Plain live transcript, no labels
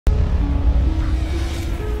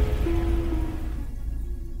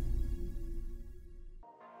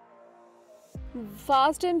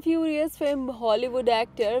Fast and Furious fame Hollywood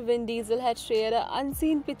actor Vin Diesel had shared an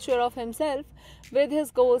unseen picture of himself with his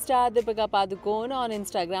co-star Deepika Padukone on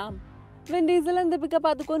Instagram. Vin Diesel and Deepika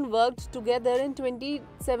Padukone worked together in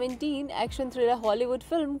 2017 action thriller Hollywood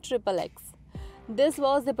film Triple X. This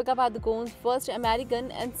was Deepika Padukone's first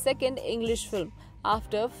American and second English film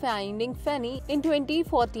after Finding Fanny in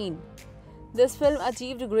 2014. This film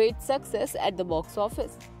achieved great success at the box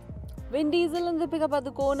office. Vin Diesel and Deepika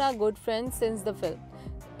Padukone are good friends since the film.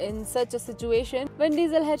 In such a situation, Vin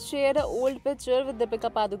Diesel had shared an old picture with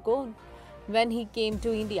Deepika Padukone when he came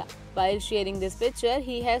to India. While sharing this picture,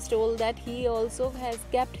 he has told that he also has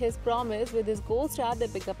kept his promise with his co-star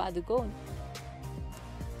Deepika Padukone.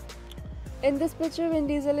 In this picture, Vin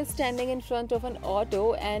Diesel is standing in front of an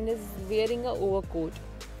auto and is wearing an overcoat.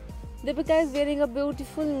 Deepika is wearing a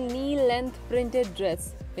beautiful knee-length printed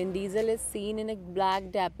dress. Vin Diesel is seen in a black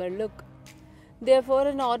dapper look. Therefore,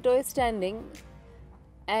 an auto is standing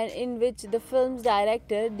and in which the film's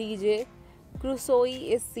director DJ Crusoe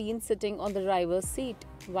is seen sitting on the driver's seat.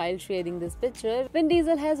 While sharing this picture, Vin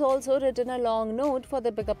Diesel has also written a long note for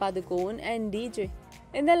Deepika Padukone and DJ.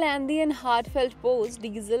 In the lengthy and heartfelt post,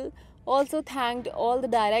 Diesel also thanked all the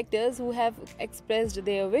directors who have expressed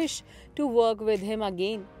their wish to work with him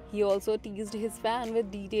again. He also teased his fan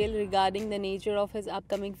with detail regarding the nature of his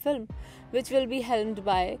upcoming film, which will be helmed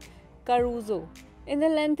by Caruso. In the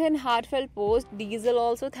lengthy and heartfelt post, Diesel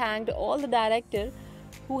also thanked all the directors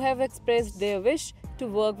who have expressed their wish to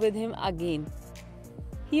work with him again.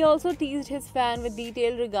 He also teased his fan with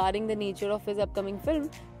detail regarding the nature of his upcoming film,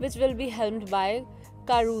 which will be helmed by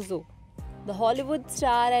Caruso. The Hollywood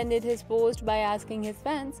star ended his post by asking his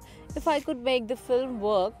fans, "If I could make the film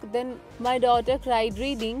work, then my daughter cried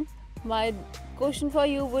reading. My question for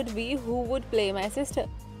you would be, who would play my sister?"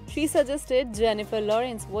 She suggested Jennifer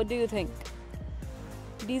Lawrence. What do you think?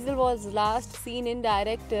 Diesel was last seen in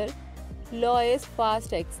director Lois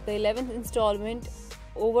Fast X, the 11th installment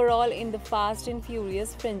overall in the Fast and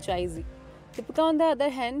Furious franchise. Deepika, on the other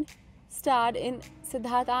hand, starred in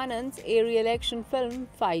Siddharth Anand's aerial action film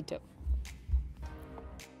Fighter.